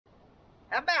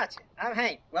How about you? I'm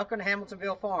Hank. Welcome to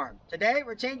Hamiltonville Farm. Today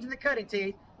we're changing the cutting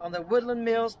teeth on the Woodland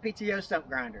Mills PTO Stump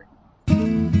Grinder.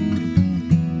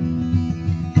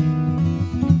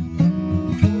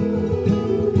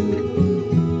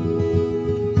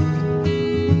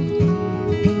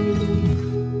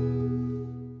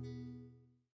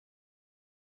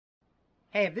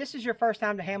 Hey, if this is your first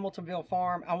time to Hamiltonville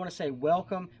Farm, I want to say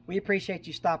welcome. We appreciate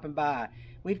you stopping by.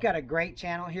 We've got a great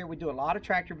channel here. We do a lot of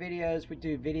tractor videos. We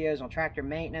do videos on tractor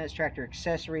maintenance, tractor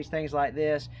accessories, things like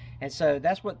this. And so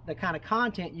that's what the kind of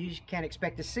content you can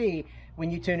expect to see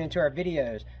when you tune into our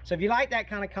videos. So if you like that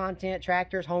kind of content,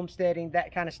 tractors, homesteading,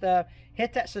 that kind of stuff,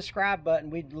 hit that subscribe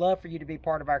button. We'd love for you to be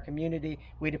part of our community.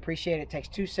 We'd appreciate it. It takes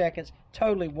 2 seconds,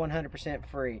 totally 100%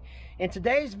 free. In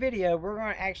today's video, we're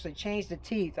going to actually change the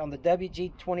teeth on the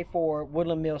WG24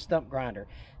 Woodland Mill Stump Grinder.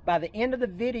 By the end of the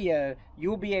video,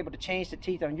 you'll be able to change the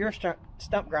teeth on your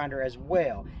stump grinder as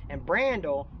well. And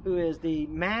Brandell, who is the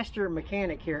master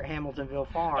mechanic here at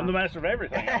Hamiltonville Farm. I'm the master of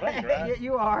everything, I think, right?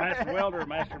 You are. Master welder,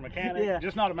 master mechanic, yeah.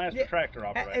 Just not a master tractor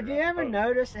operator. Have you ever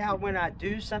noticed how when I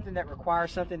do something that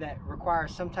requires some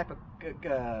type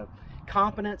of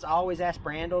competence, I always ask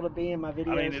Brandell to be in my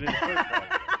videos? I mean, it is true.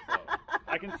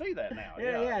 I can see that now.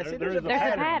 Yeah. See, there's a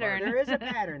pattern. There is a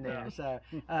pattern there.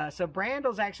 So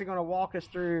Brandell's actually going to walk us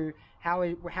through how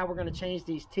we're going to change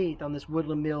these teeth on this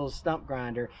Woodland Mills stump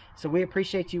grinder. So we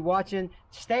appreciate you watching.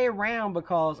 Stay around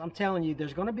because I'm telling you,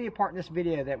 there's going to be a part in this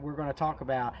video that we're going to talk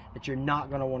about that you're not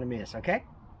going to want to miss. Okay?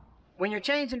 When you're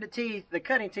changing the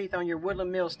cutting teeth on your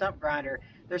Woodland Mills stump grinder,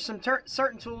 there's some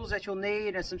certain tools that you'll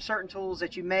need and some certain tools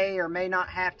that you may or may not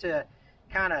have to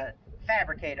kind of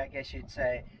fabricate, I guess you'd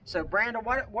say. So Brandell,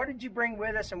 what did you bring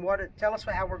with us, and tell us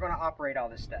how we're going to operate all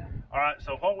this stuff? All right,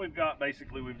 so what we've got,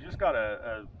 basically, we've just got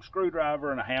a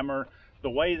screwdriver and a hammer. The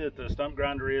way that the stump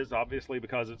grinder is, obviously,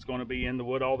 because it's going to be in the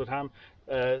wood all the time,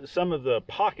 some of the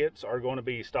pockets are going to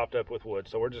be stopped up with wood,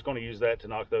 so we're just going to use that to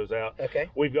knock those out. Okay.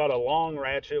 We've got a long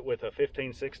ratchet with a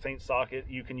 15/16 socket.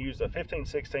 You can use a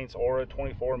 15/16 or a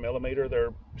 24 millimeter.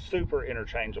 They're super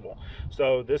interchangeable.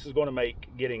 So this is going to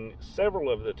make getting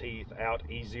several of the teeth out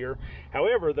easier.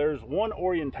 However, there's one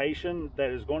orientation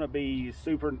that is going to be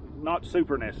not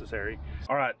super necessary.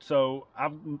 All right, so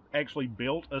I've actually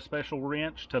built a special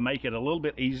wrench to make it a little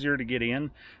bit easier to get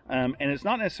in, and it's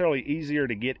not necessarily easier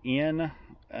to get in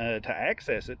to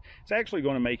access it. It's actually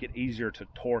going to make it easier to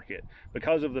torque it.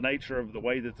 Because of the nature of the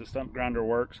way that the stump grinder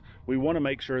works, we want to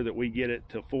make sure that we get it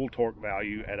to full torque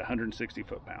value at 160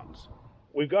 foot-pounds.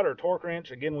 We've got our torque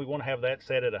wrench. Again, we want to have that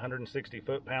set at 160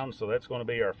 foot-pounds, so that's going to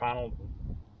be our final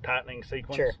tightening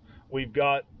sequence. Sure. We've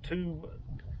got 2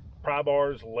 pry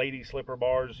bars, lady slipper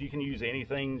bars. You can use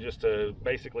anything just to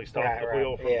basically stop the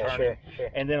wheel from turning. Sure.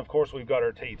 And then, of course, we've got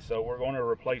our teeth. So we're going to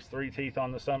replace 3 teeth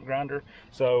on the stump grinder,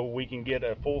 so we can get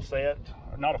a full set,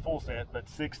 not a full set, but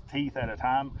 6 teeth at a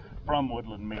time from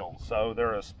Woodland Mills. So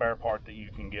they're a spare part that you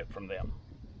can get from them.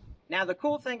 Now, the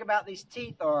cool thing about these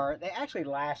teeth are they actually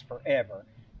last forever.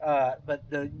 But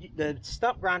the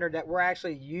stump grinder that we're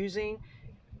actually using,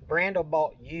 Brandell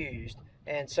bought used.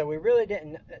 And so we really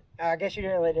didn't, I guess you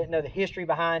really didn't know the history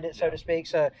behind it, so to speak.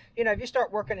 So, you know, if you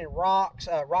start working in rocks,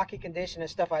 rocky condition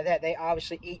and stuff like that, they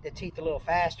obviously eat the teeth a little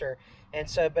faster. And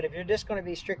so, but if you're just going to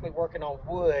be strictly working on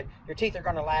wood, your teeth are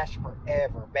going to last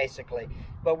forever, basically.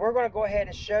 But we're going to go ahead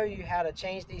and show you how to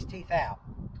change these teeth out.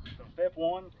 So step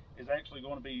 1 is actually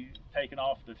going to be taking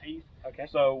off the teeth. Okay.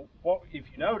 So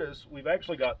if you notice, we've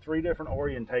actually got 3 different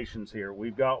orientations here.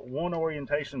 We've got one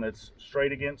orientation that's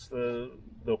straight against the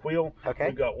wheel. Okay.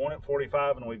 We've got one at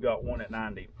 45 and we've got one at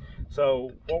 90.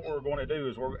 So what we're going to do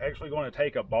is we're actually going to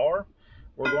take a bar,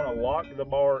 we're going to lock the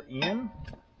bar in,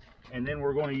 and then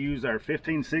we're going to use our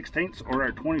 15/16 or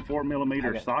our 24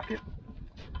 millimeter socket,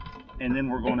 and then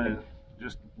we're going to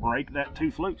just break that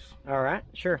tooth loose. All right,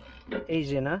 sure.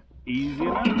 Easy enough. Easy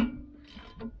enough.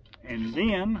 And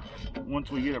then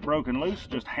once we get it broken loose,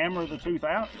 just hammer the tooth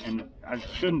out, and it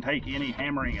shouldn't take any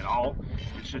hammering at all.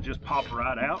 It should just pop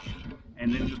right out,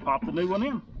 and then just pop the new one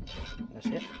in. That's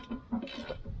it.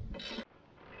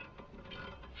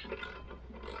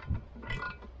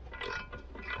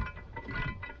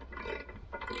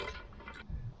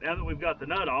 Now that we've got the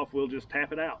nut off, we'll just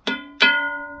tap it out.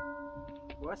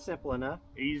 Well, that's simple enough.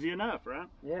 Easy enough, right?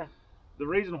 Yeah. The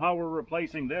reason why we're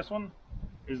replacing this one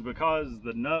is because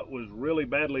the nut was really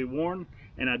badly worn,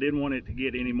 and I didn't want it to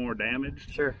get any more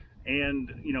damaged. Sure.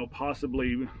 And, you know,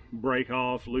 possibly break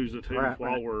off, lose a tooth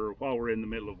while we're in the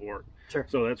middle of work. Sure.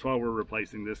 So that's why we're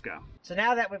replacing this guy. So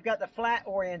now that we've got the flat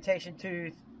orientation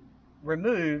tooth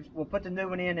removed, we'll put the new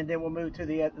one in, and then we'll move to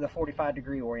the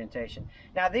 45-degree orientation.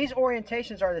 Now, these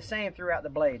orientations are the same throughout the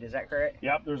blade, is that correct?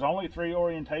 Yep, there's only 3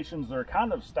 orientations. They're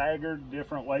kind of staggered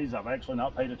different ways. I've actually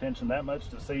not paid attention that much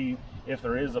to see if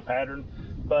there is a pattern,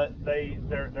 but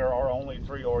there are only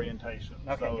 3 orientations.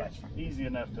 Okay, so gotcha. It's easy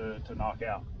enough to knock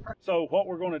out. So what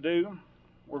we're going to do,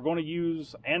 we're going to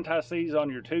use anti-seize on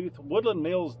your tooth. Woodland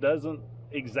Mills doesn't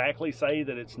exactly say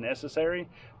that it's necessary,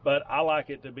 but I like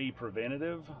it to be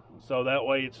preventative, so that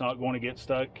way it's not going to get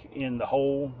stuck in the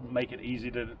hole, make it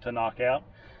easy to knock out.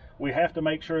 We have to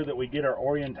make sure that we get our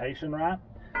orientation right.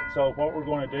 So what we're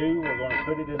going to do, we're going to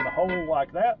put it in the hole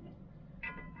like that,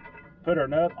 put our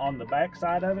nut on the back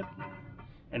side of it,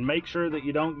 and make sure that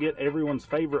you don't get everyone's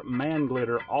favorite man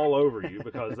glitter all over you,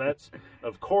 because that's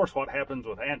of course what happens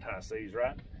with anti-seize,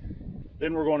 right?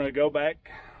 Then we're going to go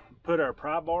back, put our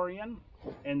pry bar in,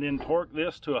 and then torque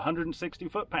this to 160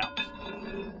 foot-pounds.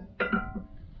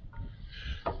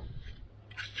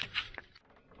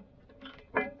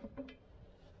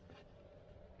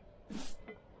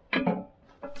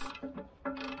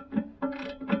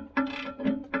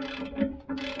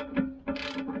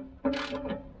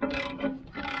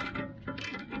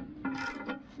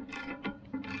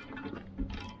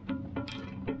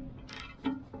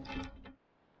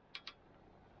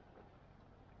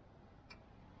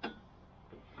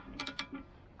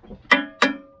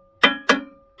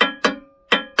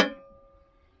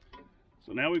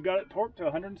 So now we've got it torqued to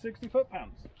 160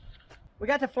 foot-pounds. We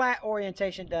got the flat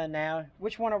orientation done now.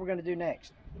 Which one are we going to do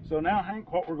next? So now,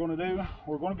 Hank, what we're going to do,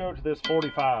 we're going to go to this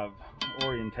 45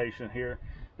 orientation here.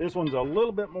 This one's a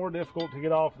little bit more difficult to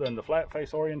get off than the flat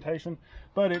face orientation,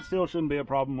 but it still shouldn't be a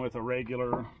problem with a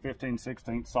regular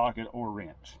 15/16 socket or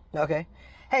wrench. Okay.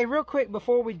 Hey, real quick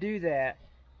before we do that,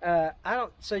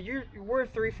 so we're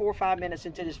 3, 4, 5 minutes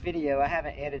into this video. I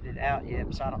haven't edited it out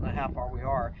yet, so I don't know how far we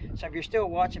are. So if you're still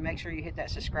watching, make sure you hit that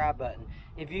subscribe button.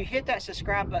 If you hit that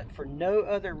subscribe button for no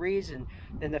other reason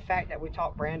than the fact that we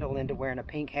talked Brandell into wearing a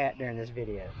pink hat during this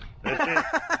video. That's it.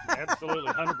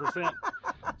 Absolutely, 100%.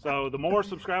 So the more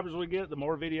subscribers we get, the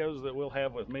more videos that we'll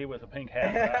have with me with a pink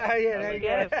hat. Right? Yeah, there you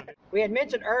go. We had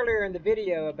mentioned earlier in the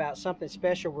video about something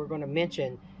special we're going to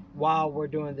mention while we're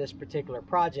doing this particular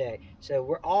project. So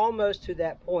we're almost to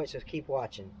that point, so keep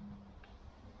watching.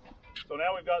 So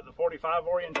now we've got the 45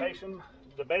 orientation.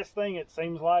 The best thing, it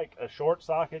seems like, a short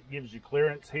socket gives you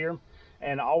clearance here,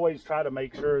 and always try to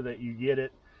make sure that you get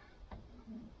it,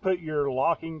 put your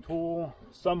locking tool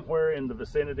somewhere in the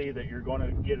vicinity that you're going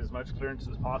to get as much clearance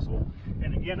as possible.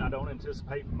 And again, I don't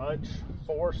anticipate much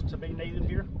force to be needed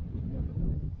here.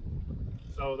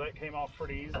 So that came off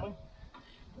pretty easily.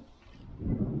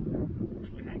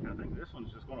 I think this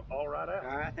one's just going to fall right out.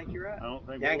 All right, I think you're right. I don't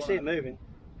think I can see it moving.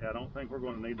 Yeah, I don't think we're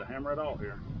going to need to hammer it all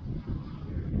here.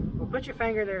 Well, put your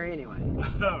finger there anyway.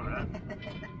 All right.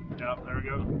 Yep, there we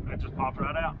go. That just popped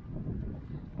right out.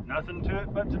 Nothing to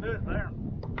it but to do it there.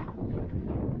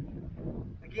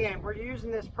 Again, we're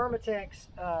using this Permatex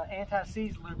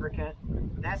anti-seize lubricant.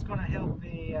 That's going to help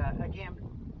the, again,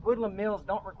 Woodland Mills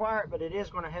don't require it, but it is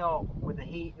going to help with the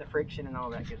heat and the friction and all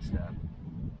that good stuff.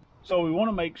 So we want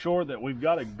to make sure that we've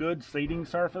got a good seating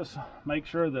surface. Make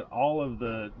sure that all of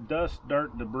the dust,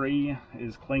 dirt, debris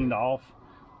is cleaned off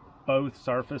both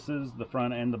surfaces, the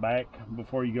front and the back,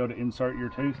 before you go to insert your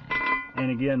tooth. And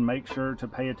again, make sure to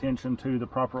pay attention to the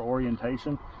proper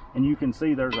orientation. And you can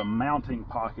see there's a mounting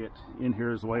pocket in here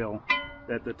as well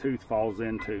that the tooth falls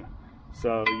into.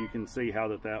 So you can see how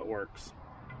that works.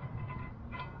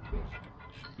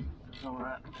 All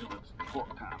right, until it's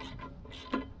torque time.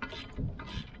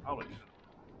 All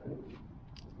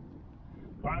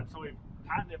right, so we've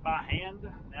tightened it by hand.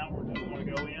 Now we're just going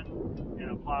to go in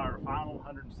and apply our final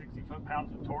 160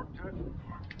 foot-pounds of torque to it.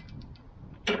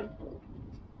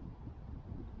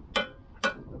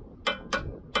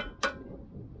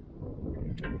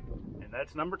 And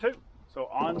that's number 2. So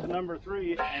on to number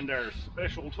 3 and our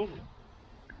special tool.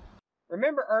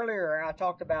 Remember earlier I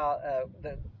talked about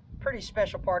the pretty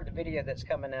special part of the video that's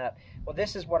coming up. Well,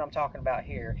 this is what I'm talking about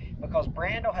here, because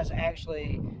Brandell has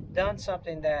actually done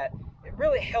something that it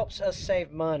really helps us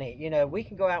save money. You know, we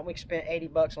can go out and we can spend 80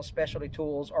 bucks on specialty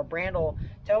tools. Or Brandell,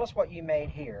 tell us what you made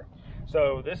here.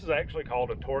 So this is actually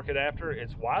called a torque adapter.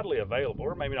 It's widely available,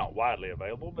 or maybe not widely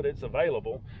available, but it's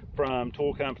available from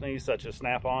tool companies such as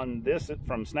Snap-on. This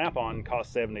from Snap-on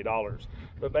costs $70.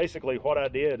 But basically what I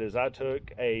did is I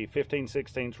took a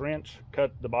 15/16 wrench,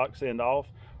 cut the box end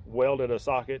off, welded a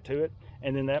socket to it,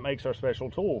 and then that makes our special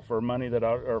tool for money that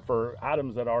or for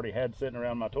items that I already had sitting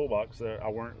around my toolbox that I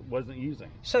wasn't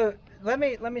using. So let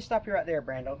me stop you right there,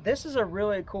 Brandell. This is a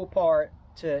really cool part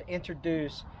to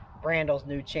introduce Brandell's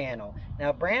new channel.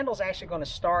 Now Brandell's actually going to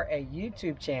start a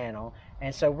YouTube channel,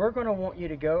 and so we're going to want you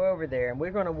to go over there and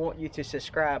we're going to want you to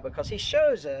subscribe, because he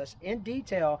shows us in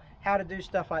detail how to do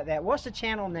stuff like that. What's the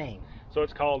channel name? So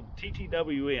it's called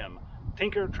TTWM,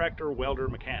 Tinker Tractor Welder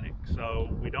Mechanic. So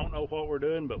we don't know what we're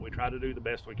doing, but we try to do the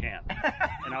best we can.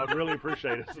 And I would really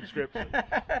appreciate a subscription.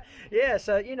 Yeah,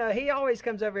 so you know, he always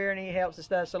comes over here and he helps and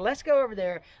stuff. So let's go over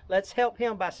there. Let's help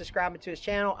him by subscribing to his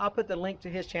channel. I'll put the link to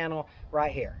his channel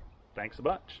right here. Thanks a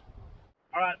bunch.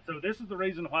 All right, so this is the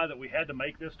reason why that we had to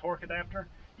make this torque adapter.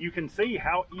 You can see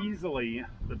how easily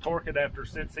the torque adapter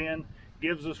sits in,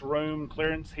 gives us room,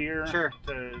 clearance here. Sure.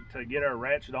 to get our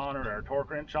ratchet on or our torque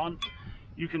wrench on.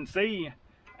 You can see,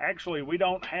 actually, we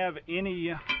don't have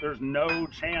any, there's no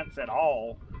chance at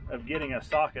all of getting a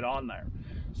socket on there.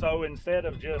 So instead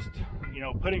of just, you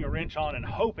know, putting a wrench on and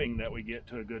hoping that we get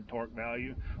to a good torque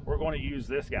value, we're going to use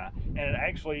this guy. And it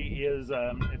actually is,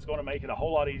 it's going to make it a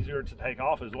whole lot easier to take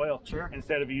off as well. Sure.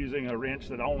 Instead of using a wrench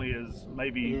that only is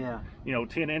maybe, Yeah. you know,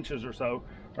 10 inches or so,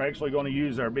 we're actually going to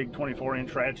use our big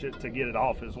 24-inch ratchet to get it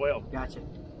off as well. Gotcha.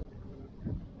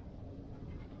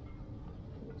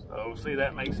 So see,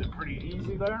 that makes it pretty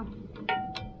easy there.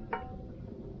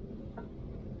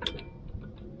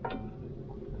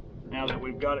 Now that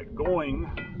we've got it going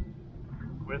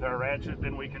with our ratchet,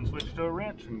 then we can switch to a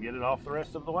wrench and get it off the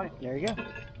rest of the way. There you go.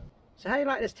 So how you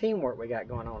like this teamwork we got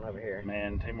going on over here?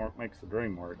 Man, teamwork makes the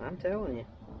dream work. I'm telling you.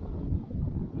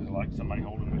 It's like somebody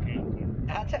holding the key.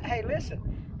 Hey, listen.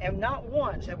 And not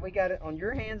once have we got it on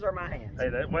your hands or my hands. Hey,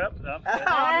 that's it.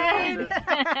 Hey,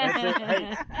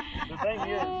 the thing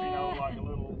is, you know, like a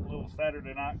little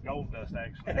Saturday night gold dust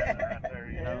actually right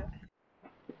there, you know.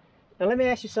 Now let me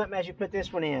ask you something as you put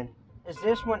this one in. Is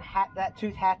this one, that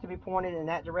tooth have to be pointed in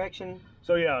that direction?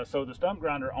 So yeah, so the stump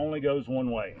grinder only goes one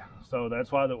way. So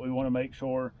that's why that we want to make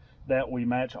sure that we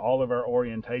match all of our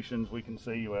orientations. We can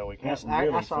see, well, we can't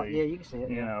really see. Yeah, you can see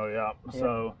it. You know, yeah.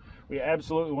 So we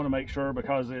absolutely want to make sure,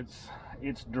 because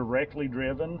it's directly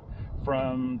driven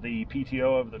from the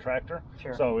PTO of the tractor.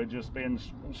 Sure. So it just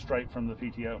bends straight from the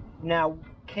PTO. Now,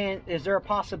 is there a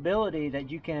possibility that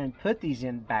you can put these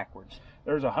in backwards?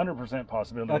 There's 100%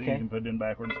 possibility you can put it in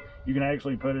backwards. You can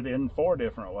actually put it in 4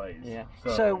 different ways. Yeah.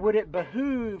 So would it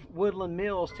behoove Woodland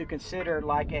Mills to consider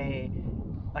like a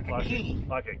key?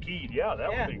 Like a key, yeah, that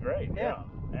would be great. Yeah,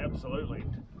 absolutely.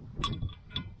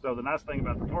 So the nice thing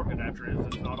about the torque adapter is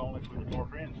it's not only for the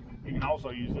torque wrench, you can also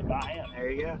use it by hand.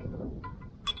 There you go.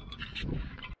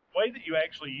 The way that you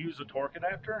actually use a torque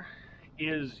adapter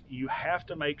is you have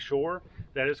to make sure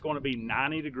that it's going to be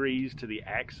 90 degrees to the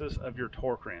axis of your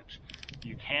torque wrench.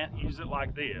 You can't use it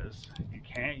like this. You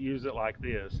can't use it like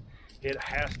this. It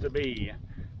has to be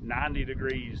 90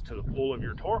 degrees to the pull of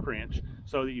your torque wrench,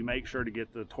 so that you make sure to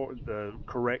get the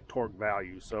correct torque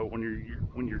value. So when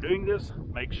you're doing this,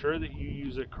 make sure that you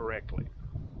use it correctly.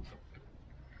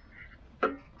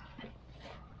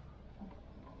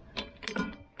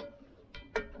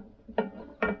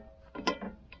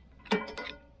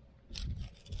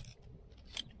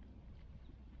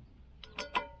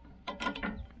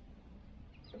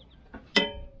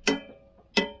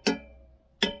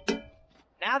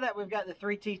 Now that we've got the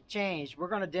 3 teeth changed, we're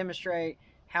going to demonstrate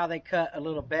how they cut a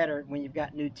little better when you've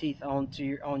got new teeth on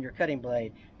your cutting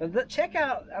blade. But check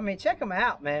them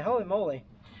out, man. Holy moly.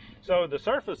 So the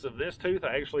surface of this tooth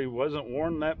actually wasn't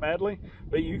worn that badly,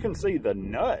 but you can see the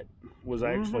nut was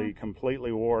actually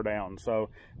completely wore down. So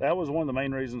that was one of the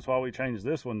main reasons why we changed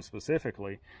this one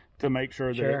specifically, to make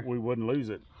sure that we wouldn't lose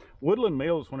it. Woodland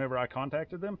Mills, whenever I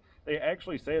contacted them, they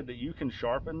actually said that you can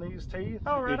sharpen these teeth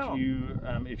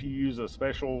if you use a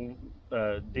special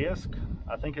disc.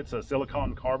 I think it's a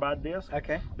silicone carbide disc.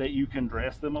 Okay. That you can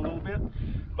dress them a little bit.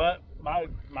 But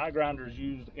my grinder's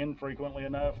used infrequently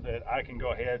enough that I can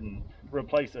go ahead and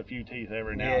replace a few teeth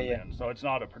every now and then. So it's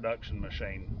not a production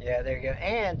machine. Yeah, there you go.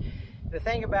 And the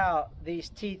thing about these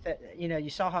teeth, that you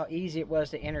saw how easy it was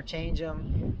to interchange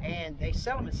them, and they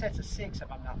sell them in sets of 6, if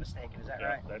I'm not mistaken. Is that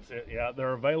right? That's it. Yeah,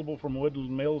 they're available from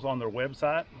Woodland Mills on their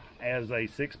website as a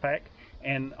 6-pack.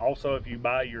 And also, if you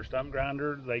buy your stump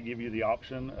grinder, they give you the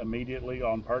option immediately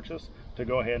on purchase to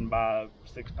go ahead and buy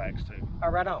 6 packs too.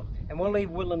 All right, on. And we'll leave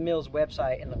Woodland Mills'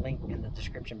 website and the link in the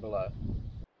description below.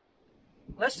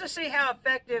 Let's just see how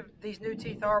effective these new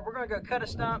teeth are. We're going to go cut a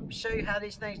stump, show you how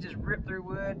these things just rip through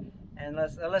wood, and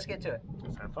let's get to it.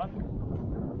 Let's have fun.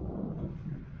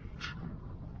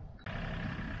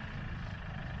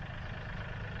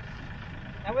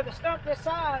 Now with a stump this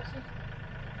size, you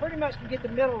pretty much can get the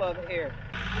middle of it here.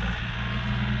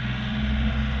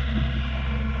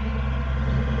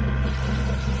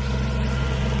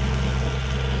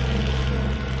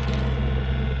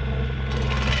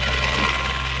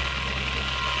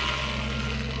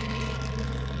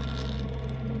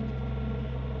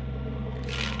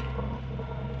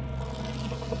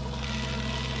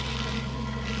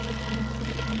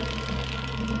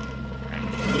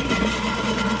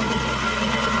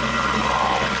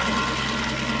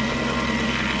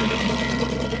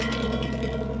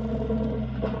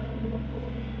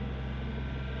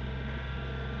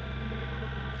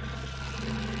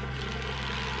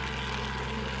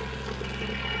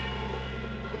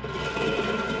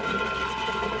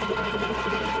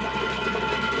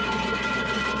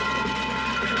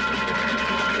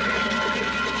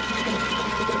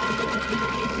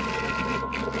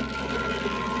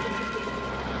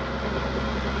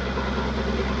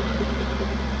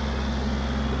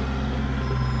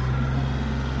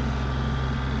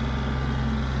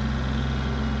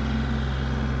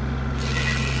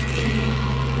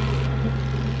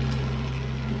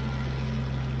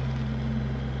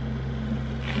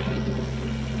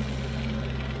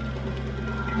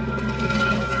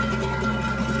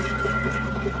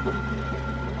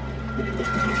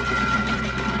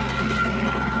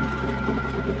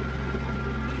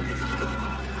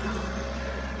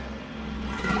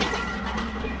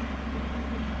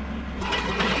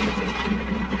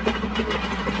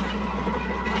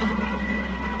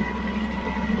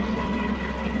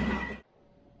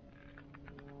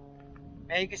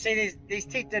 And you can see these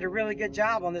teeth did a really good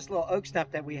job on this little oak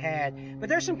stump that we had. But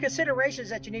there's some considerations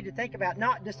that you need to think about,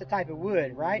 not just the type of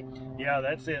wood, right? Yeah,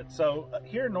 that's it. So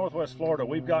here in Northwest Florida,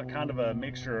 we've got kind of a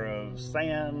mixture of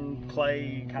sand,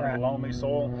 clay, kind of loamy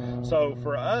soil. So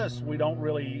for us, we don't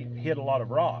really hit a lot of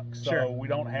rocks. So we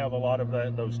don't have a lot of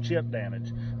those chip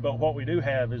damage. But what we do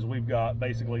have is we've got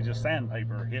basically just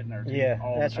sandpaper hitting our teeth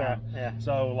all the time. Yeah.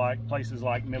 So like places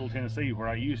like Middle Tennessee, where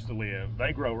I used to live,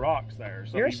 they grow rocks there.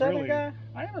 So you're a Southern guy?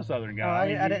 I am a Southern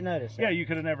guy. Oh, I didn't notice that. Yeah, you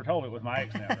could have never told it with my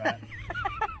accent, right?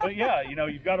 But yeah, you know,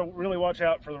 you've got to really watch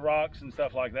out for the rocks and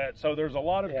stuff like that. So there's a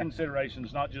lot of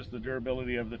considerations, not just the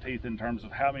durability of the teeth in terms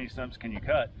of how many stumps can you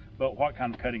cut, but what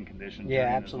kind of cutting conditions. Yeah,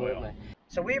 absolutely. As well.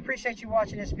 So we appreciate you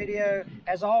watching this video.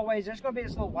 As always, there's going to be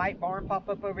this little white barn pop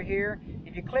up over here.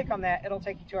 If you click on that, it'll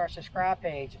take you to our subscribe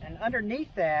page. And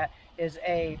underneath that is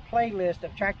a playlist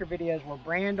of tractor videos where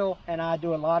Brandell and I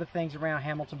do a lot of things around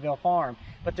Hamiltonville Farm.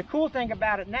 But the cool thing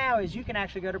about it now is you can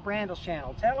actually go to Brandell's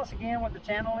channel. Tell us again what the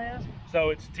channel is. So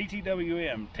it's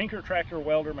TTWM, Tinker Tractor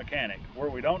Welder Mechanic, where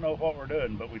we don't know what we're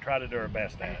doing, but we try to do our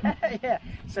best at it. Yeah,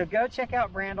 so go check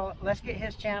out Brandell. Let's get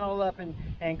his channel up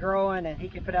and growing, and he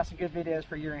can put out some good videos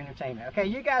for your entertainment. Okay,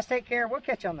 you guys take care. We'll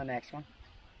catch you on the next one.